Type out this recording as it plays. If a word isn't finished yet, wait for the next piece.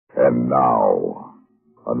And now,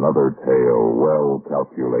 another tale well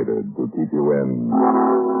calculated to keep you in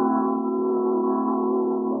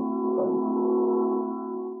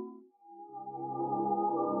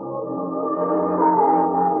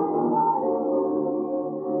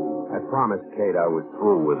I promised Kate I was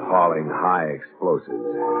through with hauling high explosives.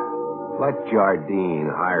 Let Jardine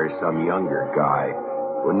hire some younger guy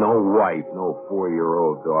with no wife, no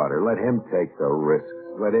 4-year-old daughter. Let him take the risks.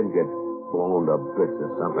 Let him get blown to bits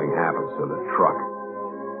if something happens to the truck.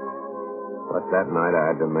 But that night I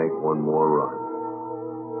had to make one more run.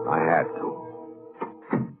 I had to.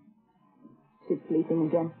 She's sleeping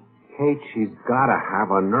again. Kate, she's got to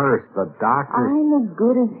have a nurse. The doctor... I'm as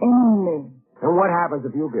good as any nurse. And what happens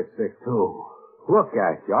if you get sick, too? Look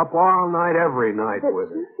at you, up all night, every night But with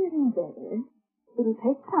her. she's getting better. It'll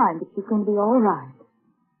take time, but she's going to be all right.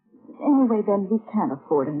 Anyway, then, we can't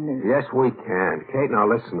afford a nurse. Yes, we can. Kate, now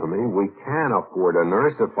listen to me. We can afford a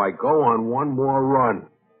nurse if I go on one more run.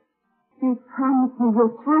 You promised me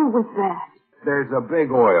you're through with that. There's a big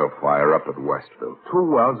oil fire up at Westville. 2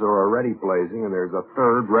 wells are already blazing, and there's a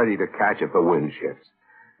third ready to catch if the wind shifts.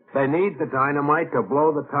 They need the dynamite to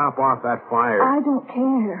blow the top off that fire. I don't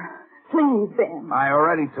care. Please, Ben. I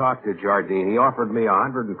already talked to Jardine. He offered me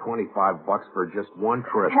 $125 for just one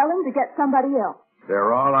trip. Tell him to get somebody else.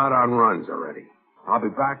 They're all out on runs already. I'll be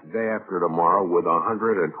back the day after tomorrow with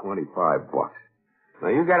 $125. Now,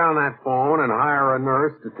 you get on that phone and hire a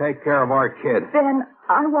nurse to take care of our kid. Ben,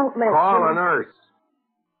 I won't let Call you. a nurse.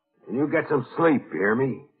 And you get some sleep, you hear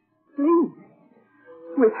me? Please.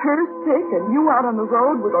 With her sick and you out on the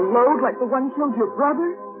road with a load like the one killed your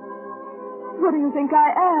brother? What do you think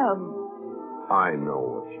I am? I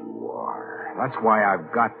know what you are. That's why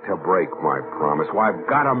I've got to break my promise. Why I've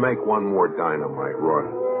got to make one more dynamite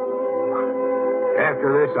run.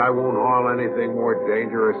 After this, I won't haul anything more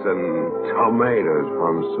dangerous than tomatoes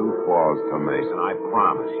from Sioux Falls to Mason. I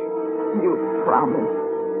promise you. You promise.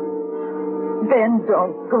 Ben,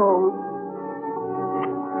 don't go.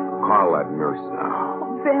 Call that nurse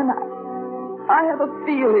now. Ben, I have a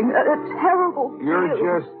feeling, a terrible feeling.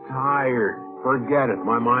 You're just tired. Forget it.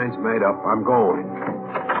 My mind's made up. I'm going.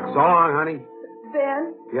 So long, honey.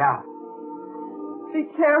 Ben? Yeah. Be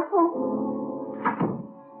careful.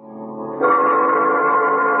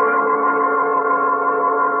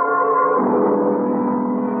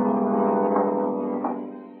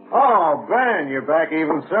 Oh, Ben, you're back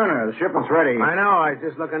even sooner. The shipment's ready. I know. I was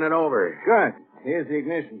just looking it over. Good. Here's the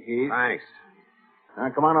ignition keys. Thanks. Now,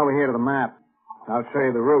 come on over here to the map. I'll show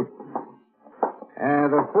you the route.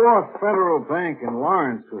 The 4th Federal Bank in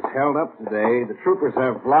Lawrence was held up today. The troopers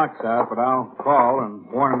have blocks out, but I'll call and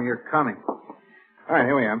warn them you're coming. All right,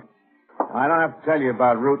 here we are. I don't have to tell you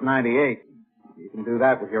about Route 98. You can do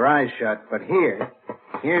that with your eyes shut. But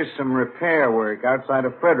here's some repair work outside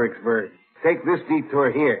of Fredericksburg. Take this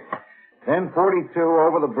detour here. Then 42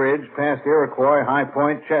 over the bridge, past Iroquois, High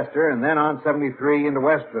Point, Chester, and then on 73 into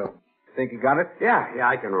Westville. Think you got it? Yeah,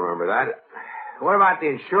 I can remember that. What about the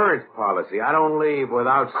insurance policy? I don't leave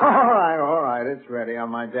without... All right. It's ready on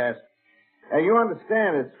my desk. You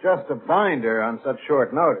understand it's just a binder on such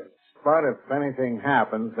short notice. But if anything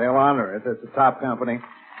happens, they'll honor it. It's a top company.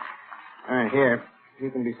 All right, here. You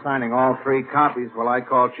can be signing all 3 copies while I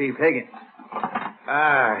call Chief Higgins.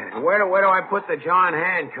 Where do I put the John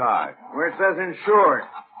Hancock? Where it says insured.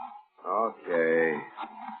 Okay.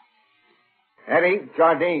 Eddie,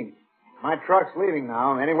 Jardine. My truck's leaving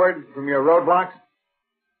now. Any word from your roadblocks?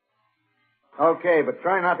 Okay, but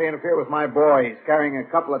try not to interfere with my boy. He's carrying a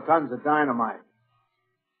couple of tons of dynamite.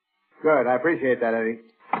 Good. I appreciate that, Eddie.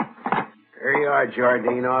 Here you are,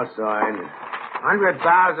 Jardine, all signed.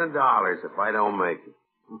 $100,000 if I don't make it.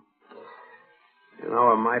 You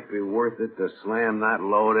know, it might be worth it to slam that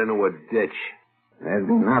load into a ditch. There's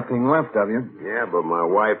nothing left of you. Yeah, but my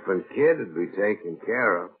wife and kid would be taken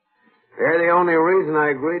care of. They're the only reason I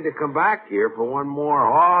agreed to come back here for one more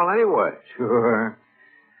haul anyway. Sure.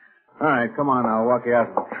 All right, come on. I'll walk you out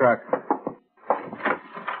to the truck.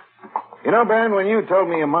 You know, Ben, when you told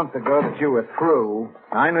me a month ago that you were through,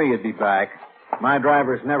 I knew you'd be back. My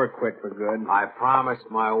drivers never quit for good. I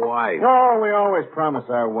promised my wife. Oh, we always promise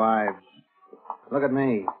our wives. Look at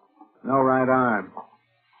me. No right arm.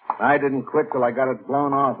 I didn't quit till I got it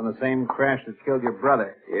blown off in the same crash that killed your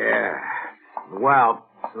brother. Yeah. Well,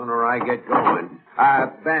 sooner I get going.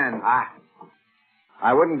 Ben.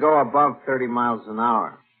 I wouldn't go above 30 miles an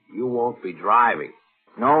hour. You won't be driving.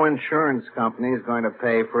 No insurance company is going to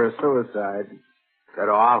pay for a suicide. Is that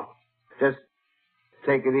all? Just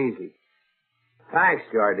take it easy. Thanks,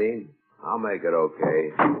 Jardine. I'll make it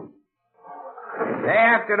okay. Day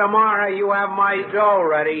after tomorrow, you have my dough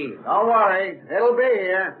ready. Don't worry. It'll be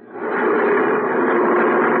here.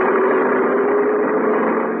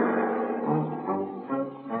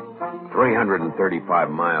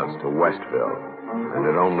 335 miles to Westville, and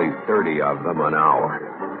at only 30 of them an hour.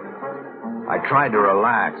 I tried to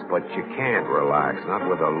relax, but you can't relax, not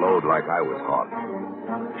with a load like I was hauling.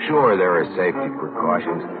 Sure, there are safety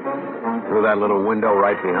precautions. Through that little window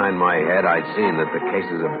right behind my head, I'd seen that the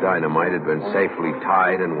cases of dynamite had been safely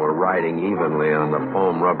tied and were riding evenly on the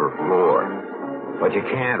foam rubber floor. But you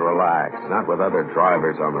can't relax, not with other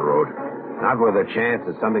drivers on the road. Not with a chance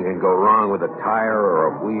that something can go wrong with a tire or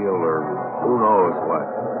a wheel or who knows what.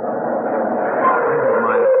 100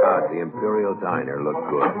 miles out, the Imperial Diner looked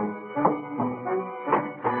good.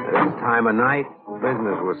 At this time of night,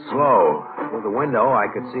 business was slow. Through the window, I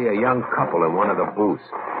could see a young couple in one of the booths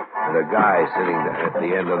and a guy sitting at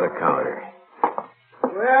the end of the counter.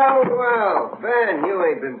 Well, Ben, you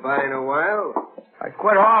ain't been by in a while. I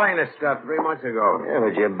quit hauling this stuff 3 months ago. Yeah,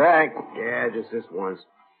 but you're back. Yeah, just this once.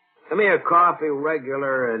 Give me a coffee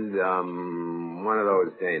regular and, one of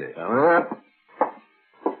those Danish. Coming up.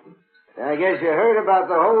 I guess you heard about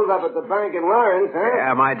the holdup at the bank in Lawrence, huh?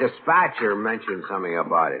 Yeah, my dispatcher mentioned something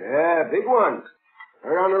about it. Yeah, big one.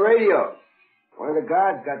 Heard on the radio. One of the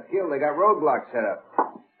guards got killed. They got roadblocks set up.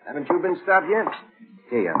 Haven't you been stopped yet?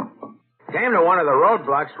 Here. Came to one of the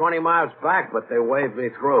roadblocks 20 miles back, but they waved me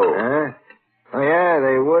through. Huh? Oh, yeah,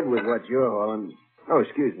 they would with what you're hauling. Oh,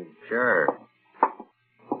 excuse me. Sure.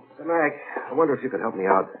 Mac, I wonder if you could help me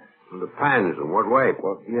out. Depends. In what way?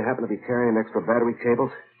 Well, do you happen to be carrying extra battery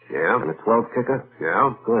cables? Yeah? And a 12 kicker?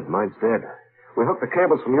 Yeah? Good, mine's dead. We hook the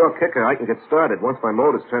cables from your kicker, I can get started. Once my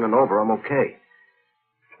motor's turning over, I'm okay.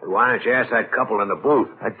 Why don't you ask that couple in the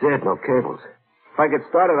booth? I did, no cables. If I get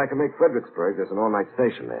started, I can make Fredericksburg. There's an all-night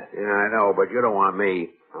station there. Yeah, I know, but you don't want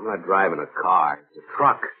me. I'm not driving a car. It's a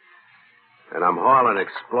truck. And I'm hauling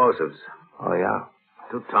explosives. Oh, yeah?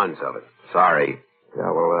 2 tons of it. Sorry. Yeah,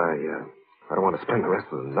 well, I don't want to spend the rest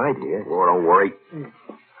of the night here. Oh, don't worry.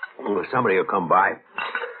 Somebody will come by.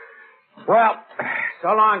 Well,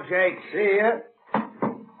 so long, Jake. See ya.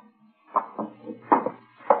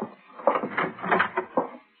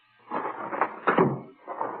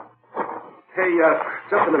 Hey,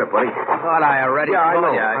 just a minute, buddy. Thought I already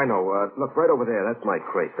told you. I know. Look, right over there. That's my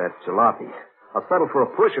crate. That's jalopy. I'll settle for a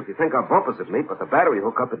push if you think our bumpers would meet, but the battery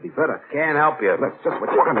hookup would be better. Can't help you. That's just what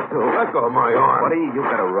you're going to do. Let go of my arm. Buddy, you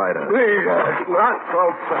got a rider. Not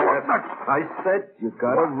so fast. I said you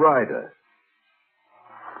got a rider.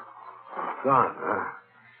 Gone, huh?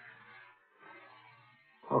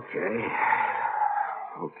 Okay.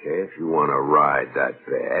 Okay, if you want to ride that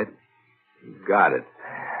bad, you got it.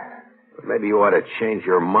 But maybe you ought to change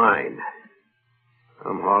your mind.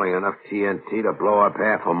 I'm hauling enough TNT to blow up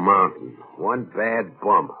half a mountain. One bad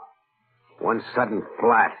bump. One sudden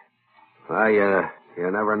flat. Well, you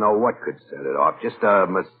never know what could set it off. Just a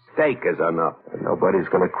mistake is enough. And nobody's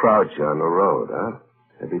going to crowd you on the road, huh?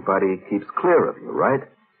 Everybody keeps clear of you, right?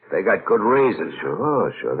 They got good reasons.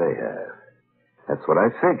 Sure they have. That's what I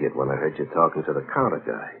figured when I heard you talking to the counter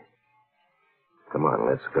guy. Come on,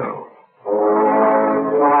 let's go.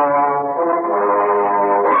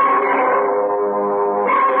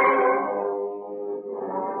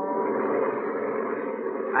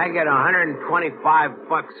 I get $125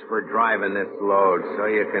 for driving this load, so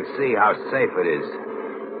you can see how safe it is.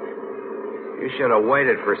 You should have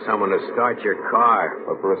waited for someone to start your car.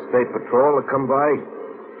 Or for a state patrol to come by?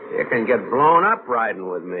 You can get blown up riding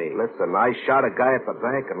with me. Listen, I shot a guy at the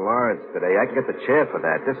bank in Lawrence today. I can get the chair for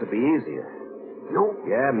that. This would be easier. You?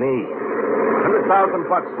 Yeah, me.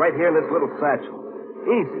 $100,000 right here in this little satchel.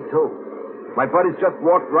 Easy, too. My buddies just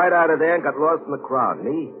walked right out of there and got lost in the crowd.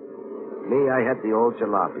 Me, I had the old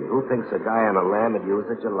jalopy. Who thinks a guy on a lam would use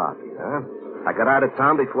a jalopy, huh? I got out of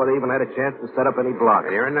town before they even had a chance to set up any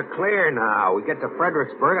blocks. You're in the clear now. We get to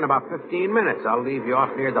Fredericksburg in about 15 minutes. I'll leave you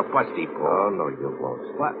off near the bus depot. Oh, no, you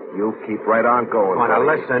won't. What? You keep right on going. Now,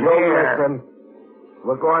 listen you here. Listen.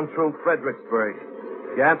 We're going through Fredericksburg.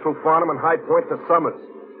 Yeah, through Farnham and High Point to Summers.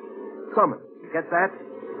 Summers. You get that?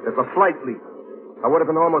 There's a flight leak. I would have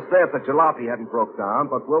been almost there if the jalopy hadn't broke down,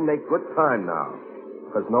 but we'll make good time now.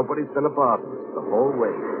 Because nobody's going to bother us the whole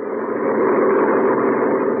way.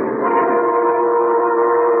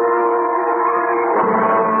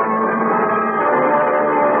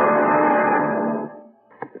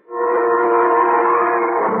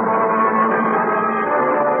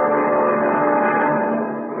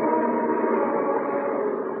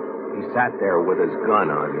 He sat there with his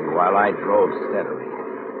gun on me while I drove steadily.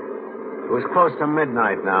 It was close to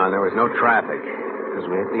midnight now, and there was no traffic. As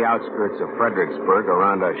we hit the outskirts of Fredericksburg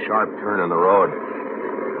around a sharp turn in the road,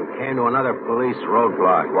 we came to another police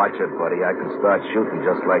roadblock. Watch it, buddy. I can start shooting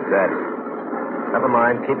just like that. Never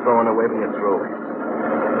mind. Keep going. I'll wave when you're through.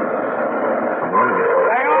 I'm running.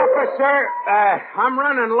 Hey, officer. I'm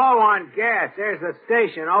running low on gas. There's a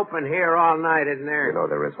station open here all night, isn't there? You know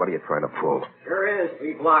there is. What are you trying to pull? Sure is.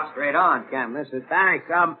 3 blocks straight on. Can't miss it. Thanks.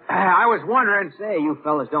 I was wondering. Say, you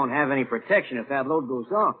fellas don't have any protection if that load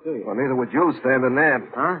goes off, do you? Well, neither would you standing there.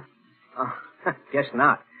 Huh? Oh, guess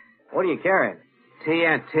not. What are you carrying?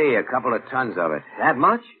 TNT, a couple of tons of it. That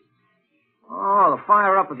much? Oh, the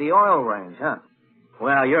fire up at the oil range, huh?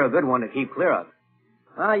 Well, you're a good one to keep clear of.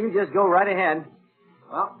 You just go right ahead.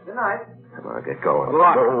 Well, good night. Come on, get going.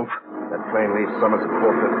 Look. Move. That plane leaves Summers at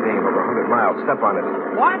 4:15, over 100 miles. Step on it.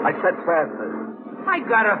 What? I said faster. I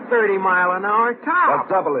got a 30-mile-an-hour top. Well,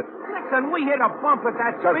 double it. Listen, we hit a bump at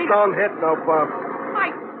that Just speed. don't hit no bump.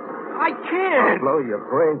 I can't. Blow your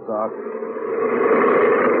brains out.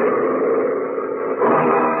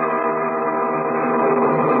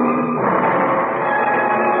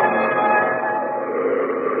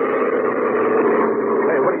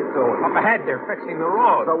 Up ahead, they're fixing the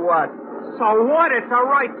road. So what? So what? It's a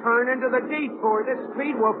right turn into the detour. This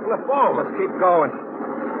speed will flip over. Just keep going.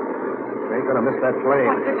 You ain't gonna miss that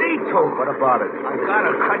plane. What's the detour? What about it? I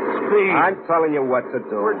gotta cut speed. I'm telling you what to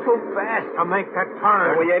do. We're too fast to make that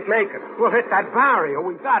turn. Well, we ain't making. We'll hit that barrier.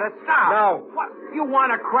 We gotta stop. No. What? You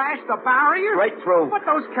want to crash the barrier? Straight through. But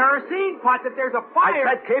those kerosene pots, if there's a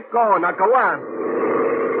fire... I said keep going. Now go on.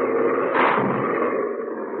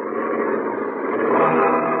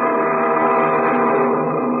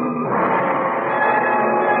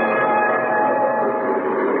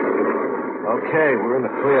 Okay, we're in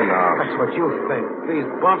the clear now. That's what you think. These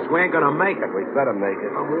bumps, we ain't gonna make it. We better make it.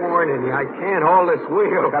 I'm warning you, I can't hold this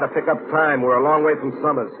wheel. We gotta pick up time. We're a long way from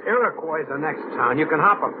Summers. Iroquois is the next town. You can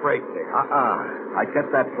hop a freight there. I get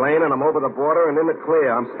that plane and I'm over the border and in the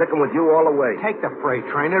clear. I'm sticking with you all the way. Take the freight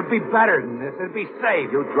train. It'll be better than this. It'll be safe.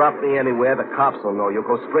 You drop me anywhere, the cops will know. You'll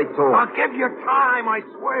go straight to them. I'll give you time, I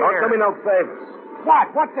swear. Don't do me no favors.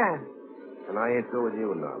 What? What then? And I ain't doing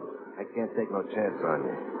you none. I can't take no chance on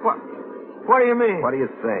you. What? What do you mean? What do you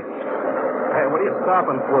think? Hey, what are you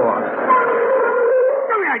stopping for?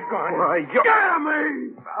 Give me that gun. Why, you... Get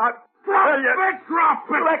me! Drop it! Drop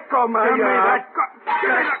it! Let go, man. Give me that gun. Give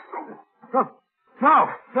me that gun. No.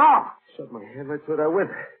 Shut my head right through that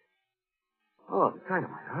window. Oh, the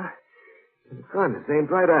dynamite, huh? The gun is aimed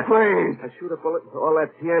right at... Please. I shoot a bullet into all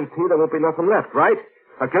that TNT, there won't be nothing left, right?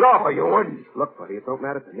 Now get off. Oh, you wouldn't. Look, buddy, it don't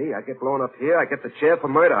matter to me. I get blown up here. I get the chair for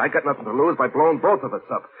murder. I got nothing to lose by blowing both of us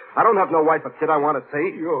up. I don't have no wife or kid I want to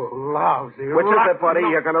see. You lousy. Which is it, buddy?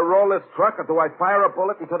 You're going to roll this truck, or do I fire a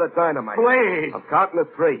bullet into the dynamite? Please. I'm counting to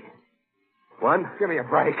 3. 1. Give me a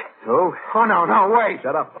break. 2. Oh, no, wait.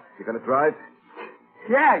 Shut up. You going to drive?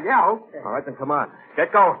 Yeah, okay. All right, then come on.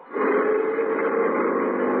 Get going.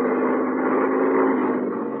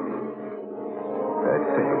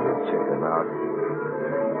 That's it, you chicken out.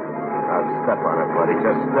 Now step on it, buddy.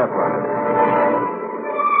 Just step on it.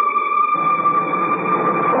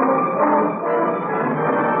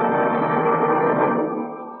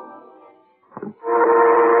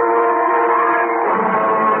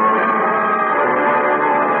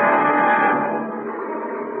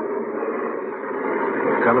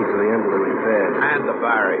 We're coming to the end of the repairs. And the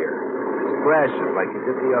barrier. Crash it like you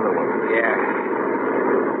did the other one. Yeah.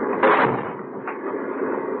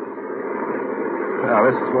 Well,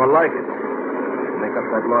 this is more like it. Make up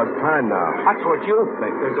that lost time now. That's what you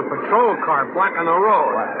think. There's a patrol car blocking the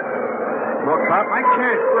road. What? More cops? I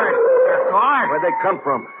can't crash their car. Where'd they come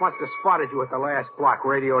from? Must have spotted you at the last block,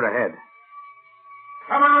 radioed ahead.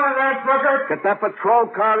 Come on, there, Booker. Get that patrol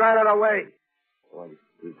car out of the way. Well,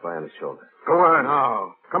 he's by on the shoulder. Go on.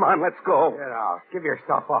 No. Come on, let's go. Get out. Give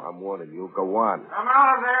yourself up. I'm warning you. Go on. Come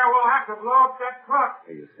out of there. We'll have to blow up that truck.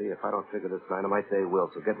 Hey, you see, if I don't figure this dynamite, they will,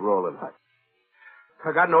 so get rolling.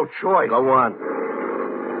 I got no choice. Go on.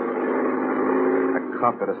 That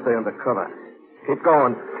cop better stay under cover. Keep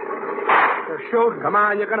going. They're shooting. Come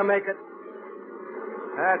on, you're going to make it.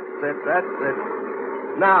 That's it.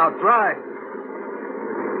 Now, drive.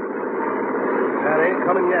 That ain't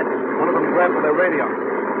coming yet. One of them grabbed for their radio.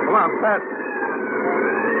 Come on, fast.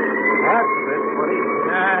 That's it, buddy.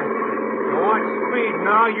 Yeah. You want speed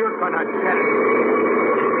now, you're gonna get it.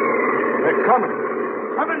 They're coming.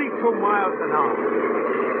 72 miles an hour.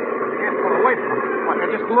 Can't pull away from them. I can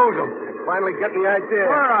just lose them. Finally get the idea.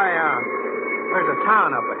 Where I am. There's a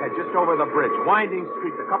town up ahead, just over the bridge. Winding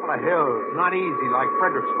streets, a couple of hills. Not easy like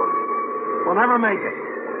Fredericksburg. We'll never make it.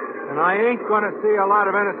 And I ain't going to see a lot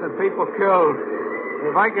of innocent people killed.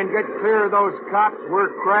 If I can get clear of those cops, we're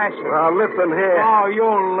crashing. Well, listen here. Oh,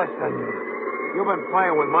 you'll listen. You've been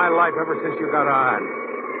playing with my life ever since you got on.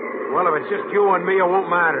 Well, if it's just you and me, it won't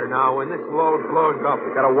matter now when this load blows up.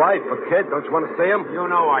 You got a wife, a kid. Don't you want to see him? You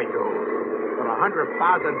know I do. For $100,000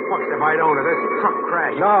 if I don't, if this truck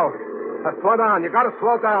crashes. No. Slow down. You got to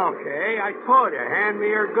slow down. Okay, I told you. Hand me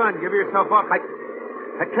your gun. Give yourself up. I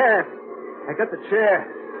can't. I got the chair.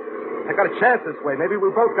 I got a chance this way. Maybe we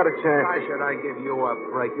both got a chance. Why should I give you a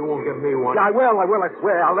break? You won't give me one. Yeah, I will. I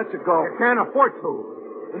swear. I'll let you go. You can't afford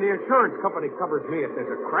to. And the insurance company covers me if there's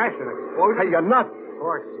a crash and explosion. Hey, you're nuts.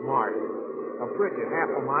 Or smart. A bridge is half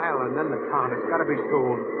a mile and then the town. It's got to be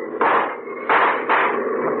soon.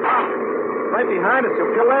 Right behind us.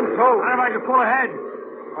 You'll kill them, too. Not if I can pull ahead.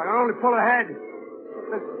 If I can only pull ahead.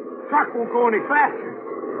 This truck won't go any faster.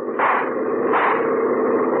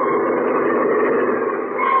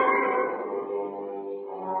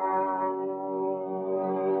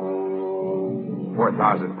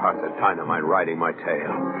 4,000 pounds of dynamite riding my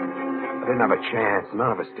tail. I didn't have a chance.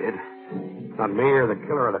 None of us did. Not me or the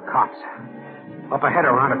killer or the cops. Up ahead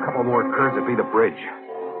around a couple more curves would be the bridge.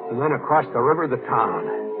 And then across the river, the town.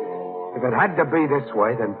 If it had to be this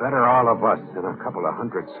way, then better all of us than a couple of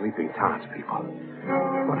hundred sleeping townspeople.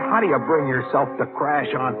 But how do you bring yourself to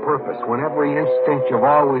crash on purpose when every instinct you've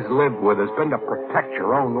always lived with has been to protect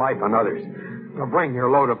your own life and others? To bring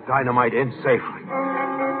your load of dynamite in safely.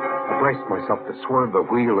 I braced myself to swerve the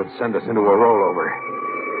wheel and send us into a rollover.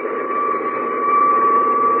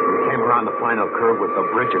 We came around the final curve with the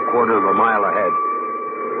bridge a quarter of a mile ahead.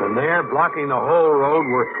 And there, blocking the whole road,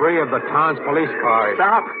 were 3 of the town's police cars.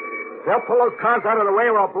 Stop! They'll pull those cars out of the way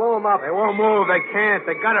or I'll blow them up. They won't move. They can't.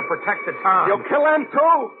 They got to protect the town. You'll kill them,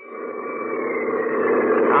 too?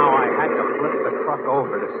 Now I had to flip the truck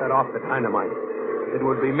over to set off the dynamite. It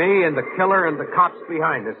would be me and the killer and the cops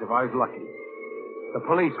behind us if I was lucky. The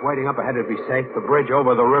police waiting up ahead would be safe. The bridge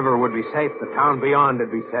over the river would be safe. The town beyond would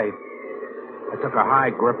be safe. I took a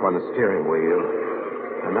high grip on the steering wheel,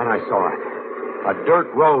 and then I saw it. A dirt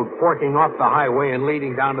road forking off the highway and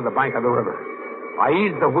leading down to the bank of the river. I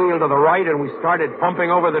eased the wheel to the right, and we started bumping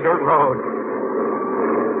over the dirt road.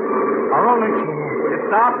 Our only chance. Will you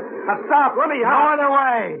stop? Now stop. Let me No other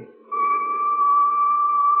way.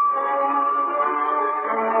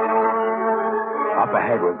 Up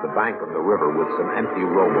ahead was the bank of the river with some empty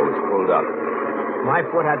rowboats pulled up. My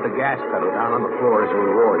foot had the gas pedal down on the floor as we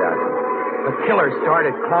roared at them. The killer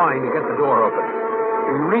started clawing to get the door open.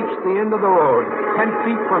 We reached the end of the road. 10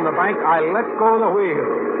 feet from the bank, I let go of the wheel.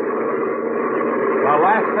 The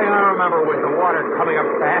last thing I remember was the water coming up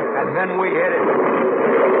fast, and then we hit it.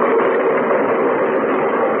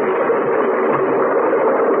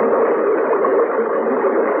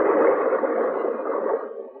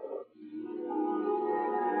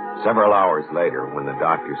 Several hours later, when the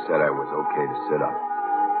doctor said I was okay to sit up,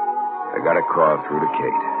 I got a call through to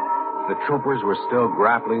Kate. The troopers were still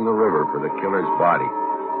grappling the river for the killer's body.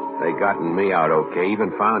 They gotten me out okay,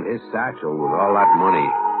 even found his satchel with all that money.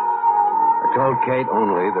 I told Kate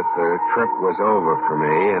only that the trip was over for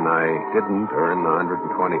me, and I didn't earn the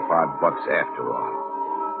 $125 after all.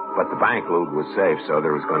 But the bank loot was safe, so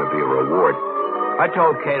there was going to be a reward. I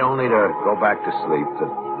told Kate only to go back to sleep,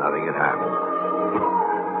 that nothing had happened.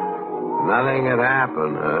 Nothing had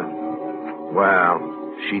happened, huh? Well,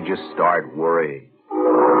 she just started worrying.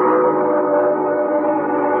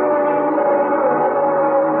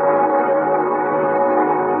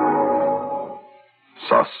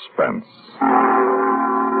 Suspense.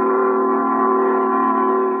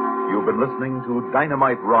 You've been listening to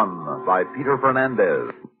Dynamite Run by Peter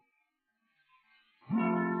Fernandez.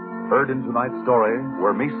 Heard in tonight's story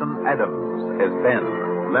were Mason Adams as Ben,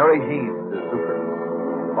 Larry Haynes as Super.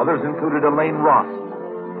 Others included Elaine Ross,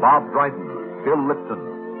 Bob Dryden, Bill Lipton,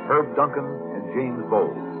 Herb Duncan, and James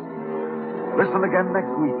Bowles. Listen again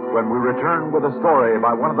next week when we return with a story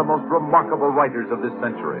by one of the most remarkable writers of this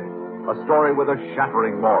century. A story with a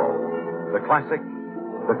shattering moral. The classic,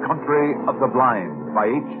 The Country of the Blind by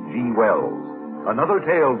H.G. Wells. Another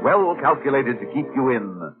tale well calculated to keep you in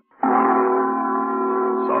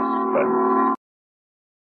suspense.